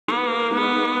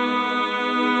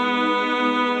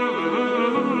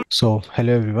So,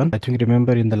 hello everyone. I think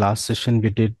remember in the last session we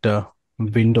did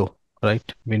window,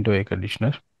 right? Window air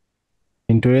conditioner.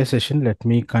 In today's session, let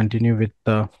me continue with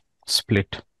the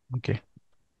split. Okay,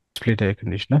 split air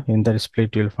conditioner. In that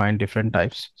split, you'll find different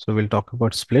types. So we'll talk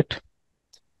about split.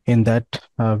 In that,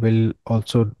 we'll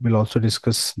also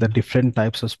discuss the different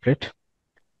types of split.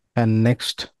 And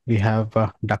next, we have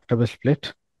ductable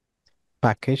split,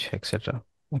 package, etc.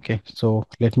 Okay, so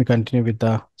let me continue with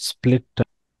the split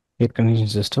air conditioning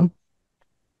system.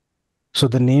 So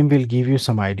the name will give you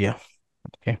some idea.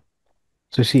 Okay.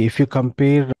 So see, if you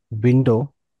compare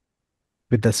window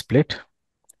with the split,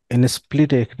 in a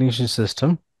split air conditioning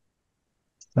system,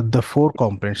 the four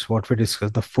components, what we discuss,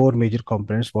 the four major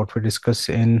components, what we discuss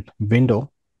in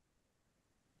window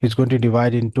is going to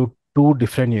divide into two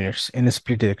different units in a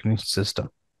split air conditioning system.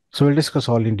 So we'll discuss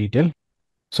all in detail.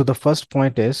 So the first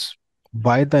point is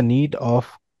why the need of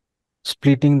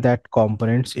splitting that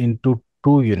components into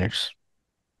two units.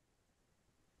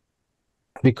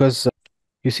 Because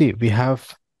you see, we are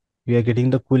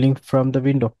getting the cooling from the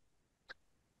window.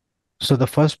 So the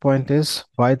first point is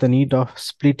why the need of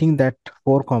splitting that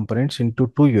four components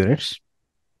into two units.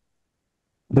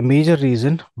 The major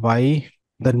reason why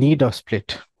the need of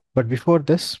split. But before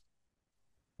this,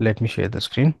 let me share the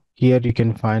screen. Here you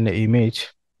can find an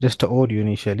image, just a overview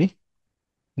initially.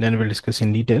 Then we'll discuss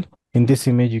in detail. In this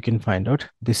image, you can find out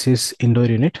this is indoor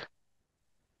unit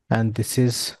and this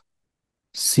is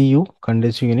CU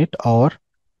condensing unit or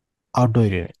outdoor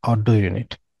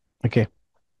unit. Okay.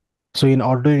 So in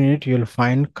outdoor unit, you'll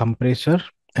find compressor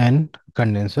and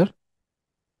condenser,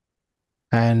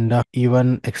 and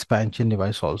even expansion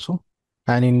device also.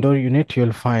 And indoor unit,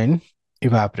 you'll find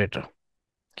evaporator.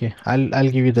 Okay, I'll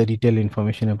give you the detailed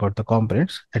information about the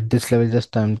components at this level.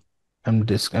 Just I'm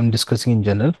discussing in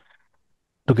general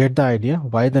to get the idea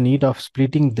why the need of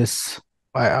splitting this,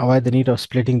 why the need of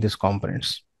splitting these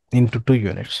components into two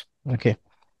units. Okay,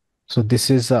 so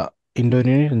this is a indoor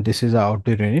unit and this is a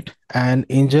outdoor unit. And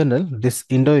in general, this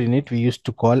indoor unit we used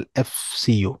to call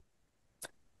FCU,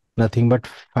 nothing but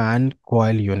fan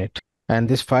coil unit. And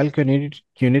this fan coil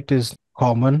unit is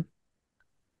common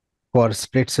for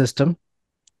split system,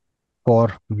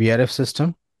 for VRF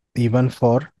system, even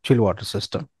for chill water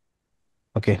system.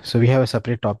 Okay, so we have a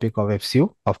separate topic of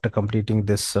FCU after completing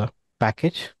this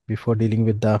package. Before dealing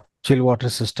with the chill water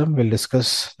system, we'll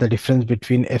discuss the difference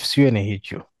between FCU and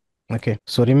AHU. Okay,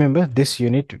 so remember this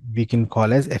unit we can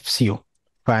call as FCU,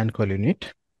 fan coil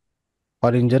unit,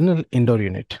 or in general indoor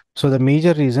unit. So the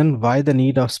major reason why the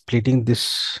need of splitting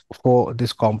this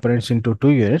components into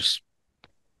two units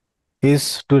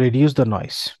is to reduce the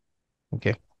noise.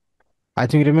 Okay, I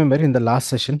think remember in the last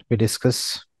session we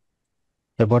discussed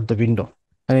about the window,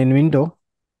 and in window,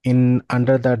 in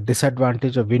under the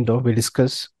disadvantage of window, we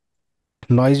discuss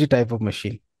noisy type of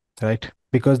machine, right?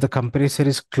 Because the compressor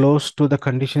is close to the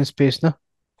conditioned space now.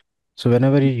 So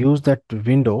whenever you use that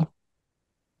window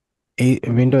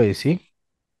AC,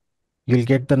 you'll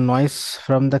get the noise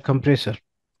from the compressor.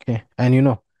 Okay,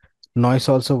 and noise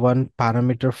also one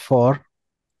parameter for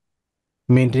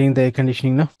maintaining the air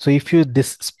conditioning now. So if you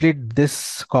split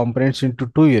this components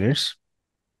into two units,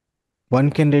 one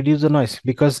can reduce the noise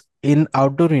because in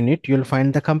outdoor unit you'll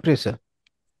find the compressor,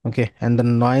 okay, and the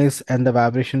noise and the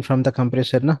vibration from the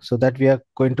compressor na, so that we are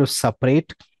going to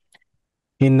separate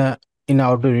in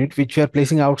outdoor unit which we are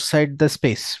placing outside the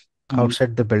space,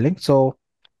 outside the building. So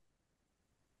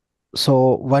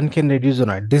one can reduce the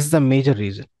noise. This is the major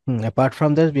reason. Apart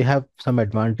from this, we have some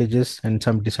advantages and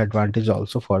some disadvantages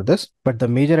also for this. But the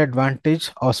major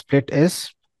advantage of split is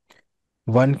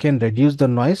one can reduce the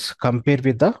noise compared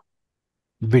with the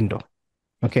window.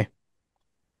 Okay.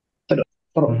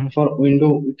 For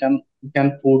window, we can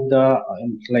put the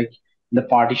like the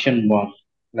partition wall,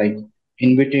 like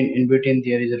in between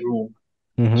there is a room,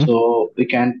 so we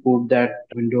can put that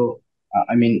window.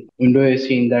 I mean window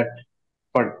AC in that,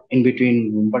 but in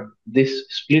between room. But this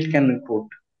split can be put,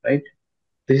 right?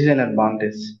 This is an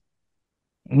advantage.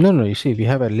 No, you see, we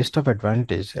have a list of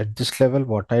advantages. At this level,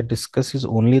 what I discuss is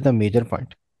only the major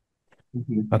point.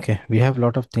 Mm-hmm. Okay, we have a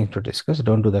lot of things to discuss.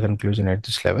 Don't do the conclusion at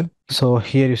this level. So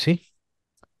here you see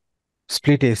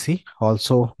split AC,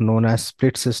 also known as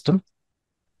split system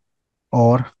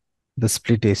or the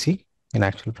split AC in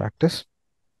actual practice.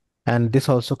 And this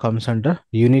also comes under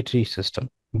unitary system.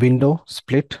 Window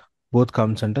split both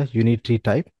comes under unitary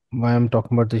type. Why I'm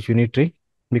talking about this unitary?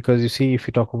 Because you see, if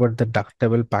you talk about the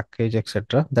ductable package,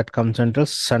 etc., that comes under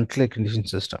central air conditioning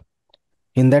system.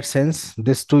 In that sense,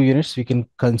 these two units we can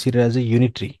consider as a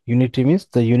unitary. Unitary means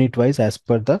the unit wise as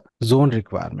per the zone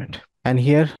requirement. And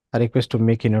here I request to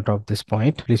make a note of this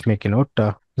point. Please make a note.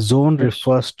 Zone Yes.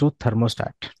 refers to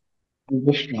thermostat.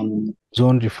 Just one.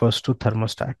 Zone refers to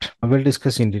thermostat. I will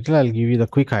discuss in detail. I'll give you the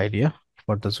quick idea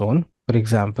for the zone. For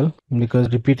example, because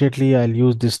repeatedly I'll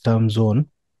use this term zone,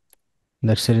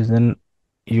 that's the reason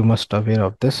you must aware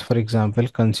of this. For example,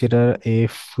 consider a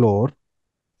floor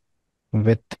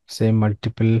with say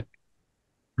multiple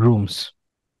rooms.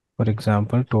 For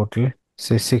example, total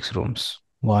say 6 rooms.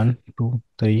 1, 2,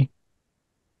 3,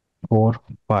 4,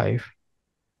 5,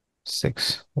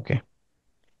 6. Okay.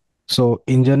 So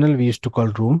in general, we used to call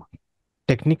room.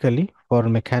 Technically, for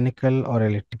mechanical or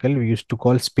electrical, we used to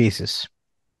call spaces.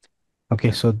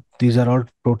 Okay, so these are all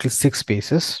total 6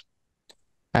 spaces.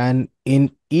 And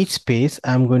in each space,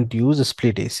 I'm going to use a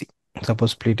split AC.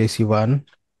 Suppose split AC 1,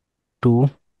 2,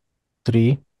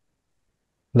 3,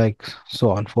 like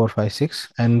so on, 4, 5,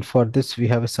 6. And for this, we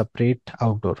have a separate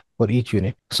outdoor for each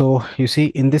unit. So you see,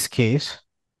 in this case,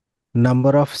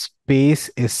 number of space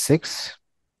is 6.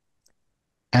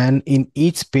 And in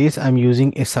each space, I'm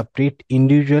using a separate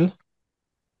individual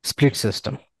split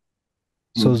system.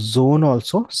 So Hmm. zone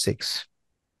also 6.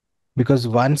 Because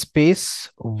one space,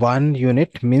 one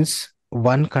unit means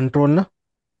one control,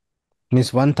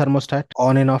 means one thermostat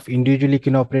on and off individually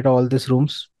can operate all these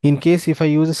rooms. In case if I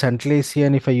use a central AC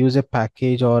and if I use a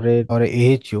package or a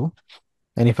AHU,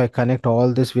 and if I connect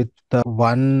all this with the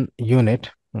one unit,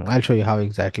 I'll show you how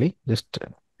exactly. Just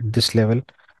this level,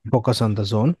 focus on the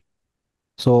zone.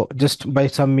 So just by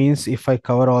some means, if I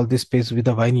cover all this space with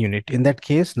a one unit, in that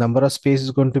case, number of space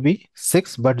is going to be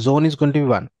 6, but zone is going to be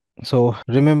 1. So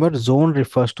remember, zone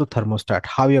refers to thermostat,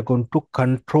 how you're going to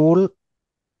control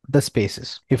the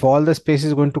spaces. If all the space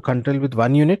is going to control with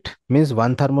one unit, means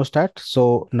one thermostat.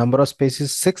 So number of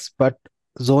spaces 6, but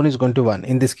zone is going to 1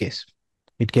 in this case.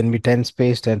 It can be 10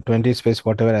 space, 10, 20 space,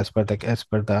 whatever as per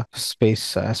the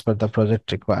space, as per the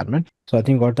project requirement. So I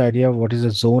think got the idea of what is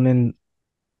a zone and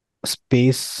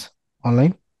space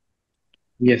online.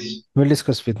 Yes. We'll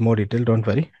discuss with more detail. Don't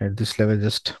worry. At this level,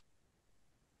 just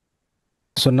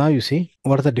so now you see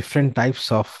what are the different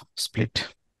types of split.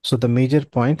 So the major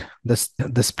point, the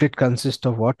split consists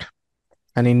of what?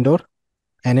 An indoor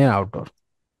and an outdoor.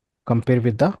 Compare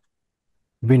with the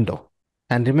window.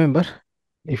 And remember,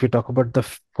 if you talk about the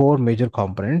four major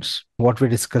components, what we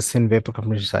discuss in vapor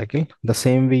compression cycle, the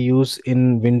same we use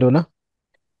in window. Na?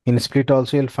 In split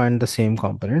also, you'll find the same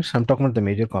components. I'm talking about the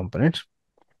major components.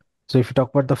 So if you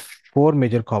talk about the four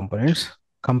major components,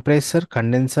 compressor,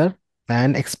 condenser,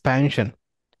 and expansion,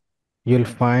 you'll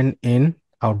find in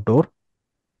outdoor.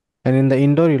 And in the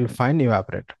indoor, you'll find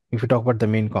evaporator. If you talk about the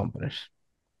main components.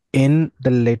 In the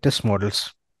latest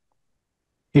models,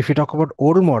 if you talk about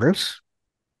old models,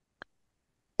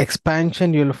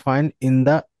 expansion you'll find in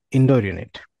the indoor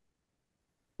unit.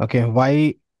 Okay,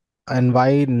 why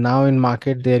now in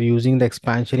market they are using the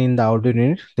expansion in the outdoor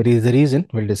unit? There is the reason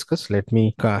we'll discuss. Let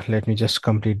me just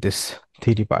complete this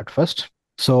theory part first.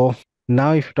 So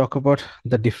now if you talk about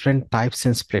the different types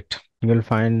in split, you'll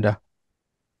find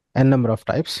n number of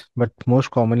types, but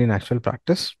most commonly in actual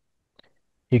practice,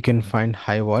 you can find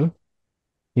high wall.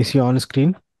 You see on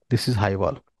screen, this is high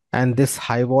wall. And this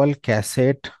high wall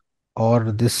cassette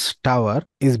or this tower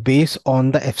is based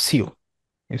on the FCU.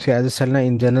 You see, as I said,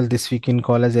 in general, this we can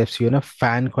call as FCU,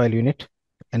 fan coil unit,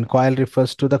 and coil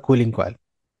refers to the cooling coil.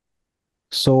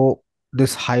 So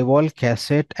this high wall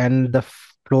cassette and the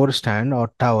floor stand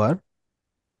or tower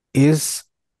is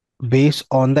based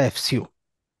on the FCU.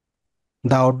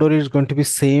 The outdoor is going to be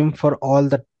same for all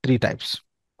the three types.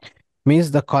 Means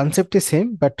the concept is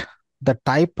same, but the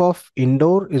type of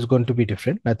indoor is going to be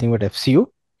different. Nothing but FCU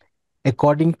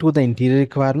according to the interior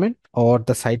requirement or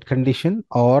the site condition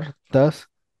or the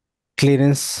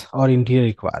clearance or interior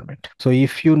requirement. So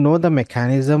if you know the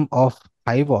mechanism of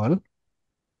high wall,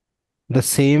 the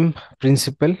same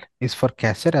principle is for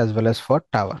cassette as well as for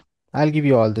tower. I'll give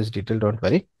you all this detail, don't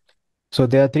worry. So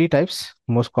there are three types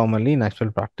most commonly in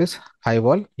actual practice. High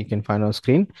wall, you can find on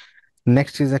screen.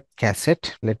 Next is a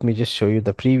cassette. Let me just show you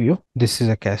the preview. This is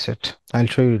a cassette. I'll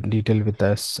show you detail with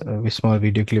this with small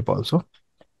video clip also.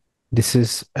 This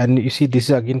is, and you see this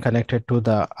is again connected to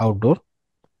the outdoor,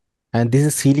 and this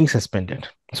is ceiling suspended.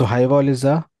 So high wall is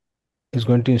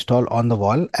going to install on the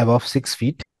wall above 6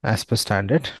 feet as per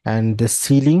standard, and this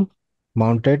ceiling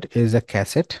mounted is a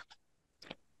cassette,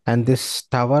 and this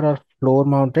tower or floor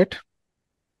mounted,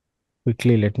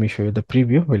 quickly let me show you the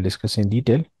preview, we'll discuss in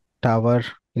detail. Tower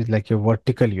is like a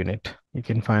vertical unit, you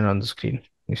can find on the screen.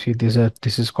 You see this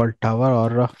is called tower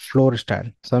or a floor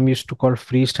stand. Some used to call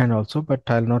freestand also, but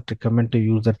I'll not recommend to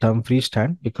use the term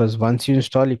freestand, because once you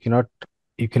install, you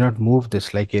cannot move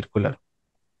this like air cooler,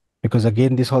 because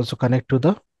again this also connect to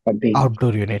the Cutting.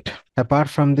 outdoor unit. Apart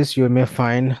from this, you may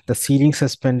find the ceiling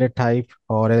suspended type,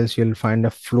 or else you'll find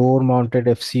a floor mounted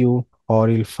FCU, or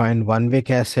you'll find one-way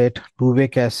cassette, two-way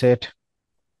cassette.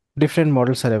 Different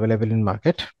models are available in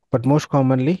market, but most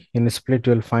commonly in split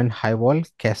you'll find high wall,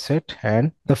 cassette,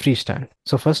 and the freestand.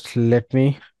 So first let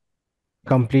me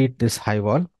complete this high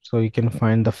wall. So you can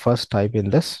find the first type in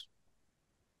this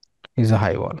is a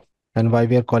high wall. And why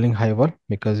we are calling high wall?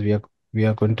 Because we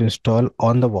are going to install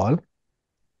on the wall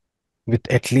with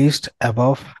at least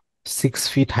above 6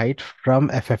 feet height from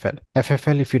FFL.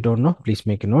 FFL, if you don't know, please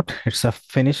make a note. It's a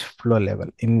finished floor level.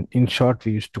 In short,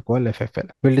 we used to call FFL.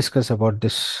 We'll discuss about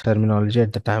this terminology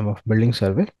at the time of building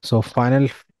survey. So final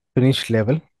finished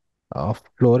level of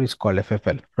floor is called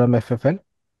FFL. From FFL,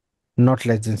 not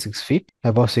less than 6 feet,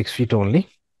 above 6 feet only,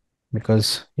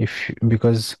 because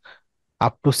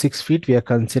up to 6 feet we are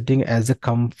considering as a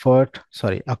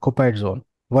occupied zone.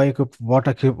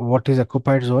 What is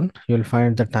occupied zone? You'll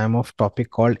find the time of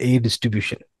topic called air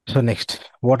distribution. So next,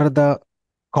 what are the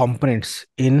components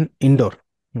in indoor?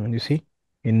 You see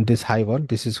in this high wall,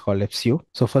 this is called FCU.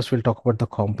 So first we'll talk about the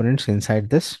components inside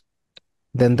this,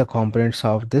 then the components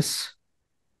of this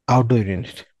outdoor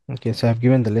unit. Okay, so I've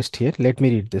given the list here. Let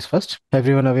me read this first.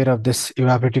 Everyone aware of this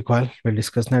evaporator coil? We'll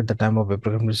discuss that at the time of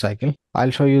evaporator cycle.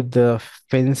 I'll show you the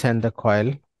fins and the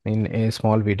coil in a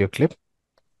small video clip,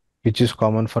 which is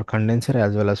common for condenser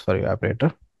as well as for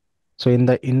evaporator. So in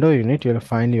the indoor unit, you'll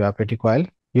find evaporator coil.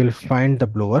 You'll find the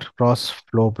blower, cross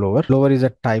flow blower. Blower is a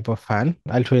type of fan.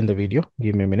 I'll show you in the video.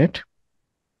 Give me a minute.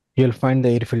 You'll find the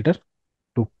air filter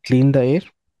to clean the air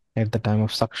at the time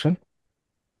of suction.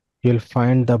 You'll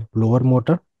find the blower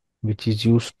motor, which is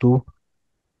used to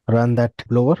run that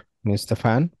blower, means the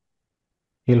fan.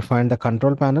 You'll find the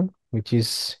control panel, which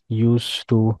is used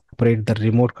to operate the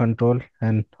remote control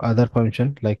and other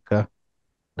function like the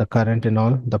current and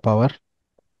all, the power.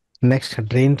 Next,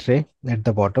 drain tray at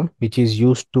the bottom, which is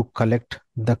used to collect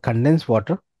the condensed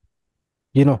water.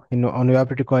 On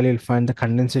evaporative coil, you'll find the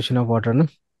condensation of water. No?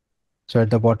 So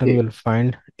at the bottom, Okay. you'll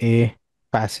find a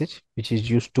passage which is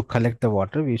used to collect the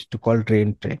water, we used to call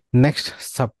drain tray. Next,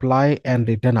 supply and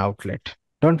return outlet.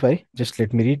 Don't worry, just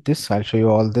let me read this. I'll show you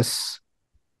all this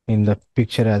in the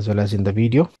picture as well as in the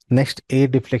video. Next, air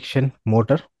deflection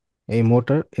motor. A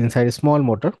motor inside a small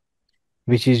motor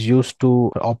which is used to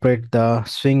operate the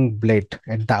swing blade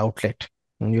at the outlet.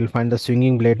 And you'll find the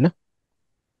swinging blade, no?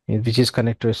 Which is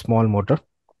connected to a small motor.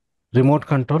 Remote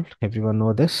control, everyone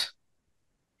know this.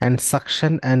 And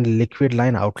suction and liquid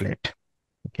line outlet,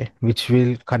 okay, which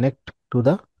will connect to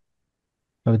the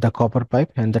with the copper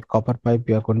pipe, and that copper pipe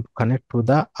we are going to connect to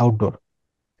the outdoor.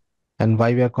 And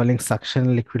why we are calling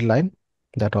suction liquid line,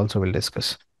 that also we'll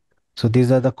discuss. So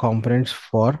these are the components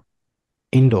for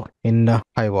indoor in the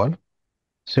high wall.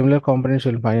 Similar components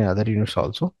you'll find in other units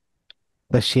also.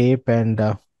 The shape and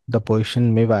the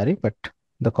position may vary, but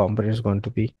the component is going to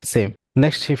be same.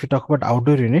 Next, if you talk about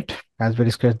outdoor unit, as we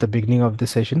discussed at the beginning of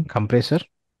this session, compressor.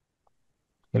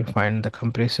 You'll find the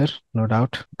compressor, no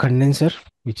doubt. Condenser,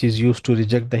 which is used to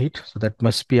reject the heat. So that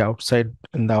must be outside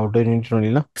in the outdoor unit only.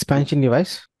 No? Expansion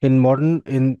device.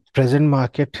 In present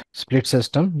market split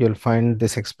system, you'll find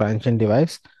this expansion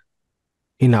device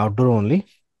in outdoor only.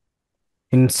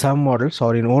 In some models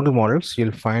or in older models,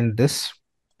 you'll find this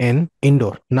in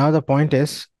indoor. Now the point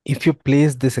is, if you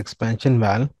place this expansion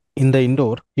valve in the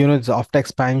indoor, it's after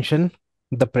expansion,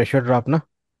 the pressure drop, na?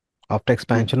 After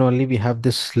expansion only, we have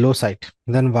this low side.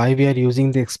 Then why we are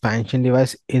using the expansion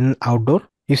device in outdoor?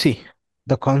 You see,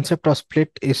 the concept of split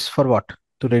is for what?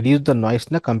 To reduce the noise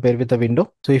na, compared with the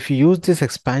window. So if you use this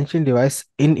expansion device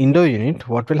in indoor unit,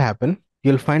 what will happen?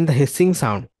 You'll find the hissing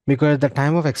sound, because at the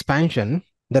time of expansion,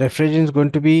 the refrigerant is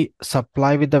going to be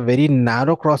supplied with a very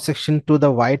narrow cross section to the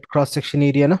wide cross section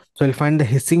area. Na? So you'll find the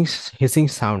hissing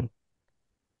sound.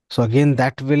 So again,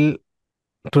 that will,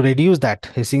 to reduce that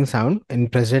hissing sound in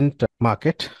present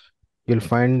market, you'll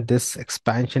find this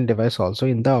expansion device also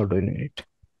in the outdoor unit.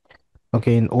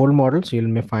 Okay, in old models, you'll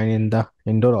may find in the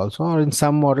indoor also, or in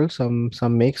some models,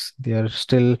 some makes, they are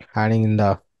still adding in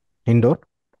the indoor.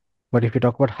 But if you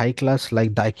talk about high class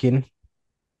like Daikin,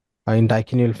 in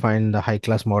Daikin, you'll find the high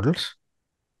class models,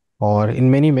 or in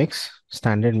many makes,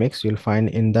 standard makes, you'll find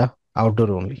in the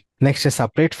outdoor only. Next, a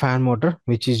separate fan motor,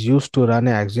 which is used to run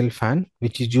an axial fan,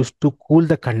 which is used to cool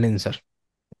the condenser.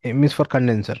 It means for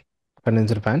condenser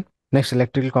fan. Next,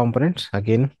 electrical components,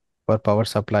 again for power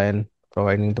supply and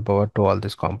providing the power to all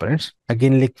these components.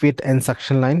 Again, liquid and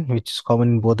suction line, which is common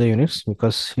in both the units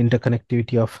because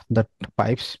interconnectivity of the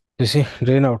pipes. You see,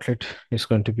 drain outlet is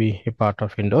going to be a part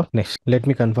of indoor. Next, let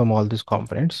me confirm all these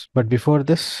components. But before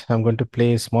this, I'm going to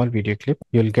play a small video clip.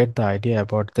 You'll get the idea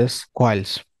about this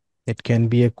coils. It can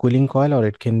be a cooling coil or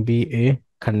it can be a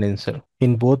condenser.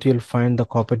 In both, you'll find the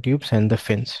copper tubes and the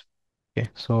fins. Okay,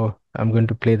 so I'm going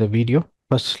to play the video.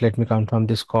 First, let me confirm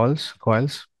these coils.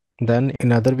 Then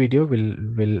in other video,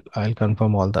 I'll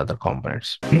confirm all the other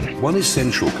components. One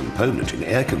essential component in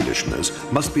air conditioners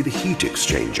must be the heat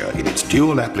exchanger in its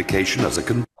dual application as a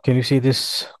Can you see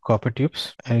this copper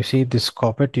tubes? And you see this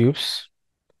copper tubes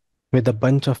with a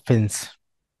bunch of fins.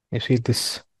 You see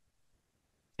this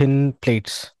thin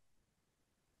plates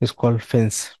is called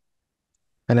fins.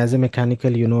 And as a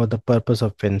mechanical, you know the purpose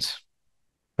of fins,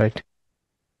 right?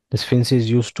 This fins is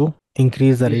used to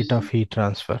increase the rate of heat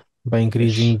transfer by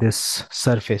increasing this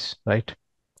surface, right?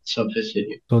 Surface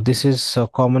area. So this is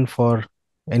common for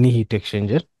any heat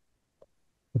exchanger.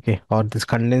 Okay, or this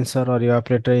condenser or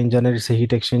evaporator in general, it's a heat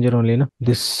exchanger only. No?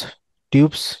 This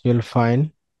tubes you'll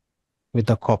find with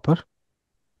the copper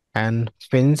and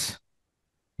fins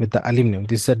with the aluminum.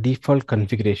 This is a default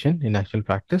configuration in actual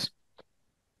practice.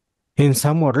 In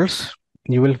some models,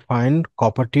 you will find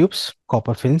copper tubes,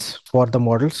 copper fins for the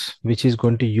models, which is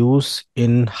going to use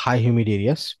in high humid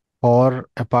areas. Or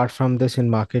apart from this, in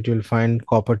market, you'll find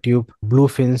copper tube, blue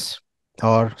fins,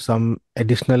 or some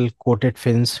additional coated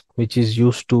fins, which is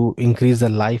used to increase the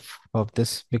life of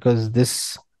this. Because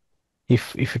this,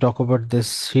 if you talk about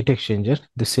this heat exchanger,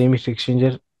 the same heat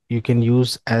exchanger we can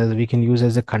use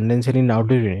as a condenser in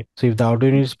outdoor unit. So if the outdoor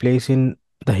unit is placed in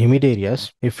the humid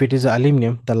areas, if it is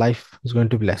aluminum, the life is going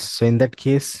to be less. So in that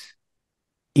case,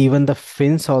 even the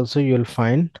fins also you'll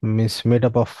find is made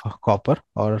up of copper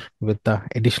or with the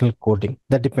additional coating.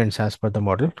 That depends as per the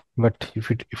model. But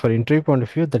if for interview point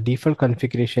of view, the default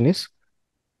configuration is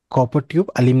copper tube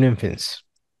aluminum fins.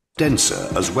 Condenser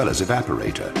as well as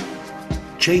evaporator.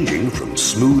 Changing from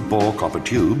smooth-bore copper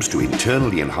tubes to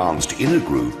internally enhanced inner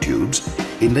groove tubes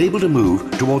enable a move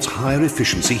towards higher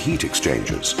efficiency heat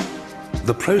exchangers.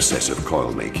 The process of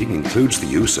coil making includes the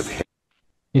use of...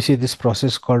 You see this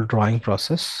process called drawing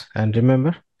process. And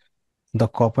remember, the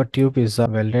copper tube is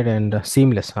welded and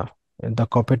seamless. The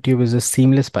copper tube is a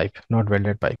seamless pipe, not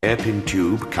welded pipe. Hairpin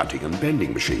tube cutting and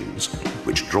bending machines,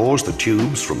 which draws the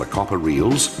tubes from the copper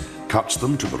reels, cuts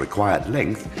them to the required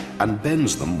length, and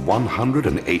bends them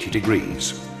 180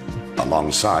 degrees.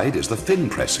 Alongside is the fin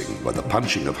pressing, where the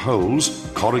punching of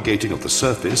holes, corrugating of the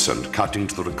surface, and cutting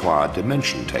to the required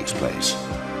dimension takes place.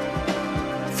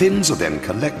 Fins are then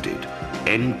collected,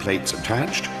 end plates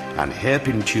attached, and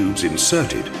hairpin tubes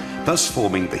inserted, thus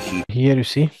forming the heat. Here you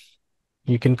see,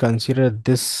 you can consider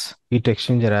this heat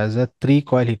exchanger as a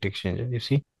 3-coil heat exchanger. You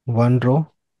see, 1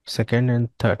 row, second, and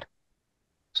third.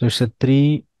 So it's a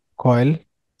 3-coil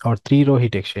or 3-row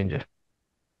heat exchanger.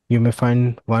 You may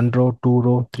find 1 row, 2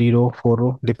 row, 3 row, 4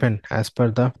 row, depend as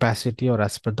per the capacity or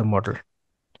as per the model.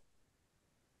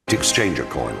 Exchanger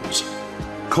coils.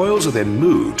 Coils are then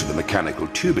moved to the mechanical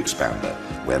tube expander,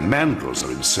 where mandrels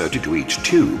are inserted to each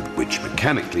tube, which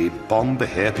mechanically bond the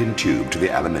hairpin tube to the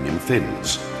aluminium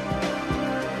fins.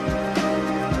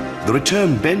 The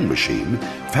return bend machine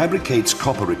fabricates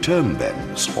copper return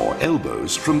bends, or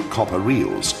elbows, from copper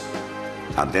reels,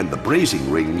 and then the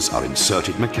brazing rings are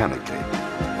inserted mechanically.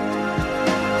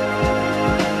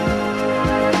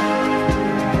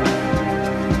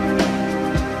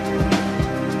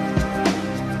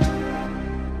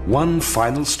 One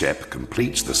final step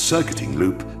completes the circuiting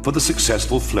loop for the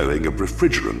successful flowing of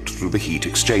refrigerant through the heat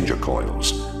exchanger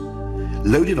coils.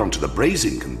 Loaded onto the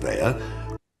brazing conveyor,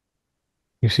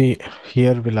 you see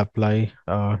here we'll apply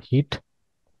heat,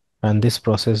 and this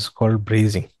process is called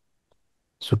brazing.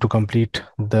 So to complete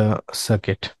the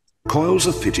circuit, coils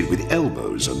are fitted with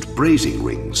elbows and brazing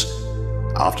rings.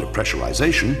 After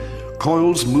pressurization,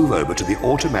 coils move over to the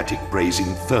automatic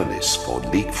brazing furnace for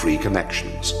leak-free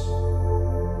connections.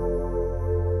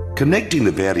 Connecting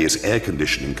the various air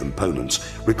conditioning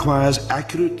components requires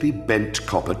accurately bent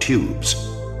copper tubes.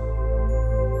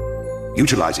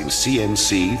 Utilizing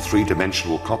CNC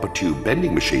three-dimensional copper tube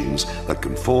bending machines that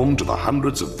conform to the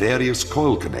hundreds of various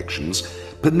coil connections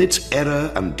permits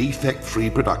error and defect-free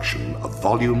production of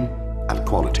volume and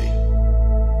quality.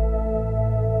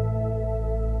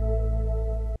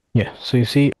 Yeah, so you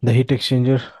see the heat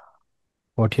exchanger,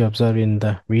 what you observe in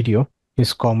the video,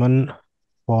 is common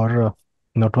for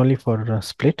not only for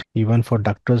split, even for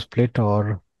ductless split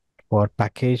or for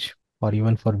package or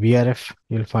even for VRF,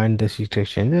 you'll find this heat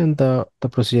exchanger, and the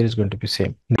procedure is going to be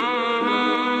same.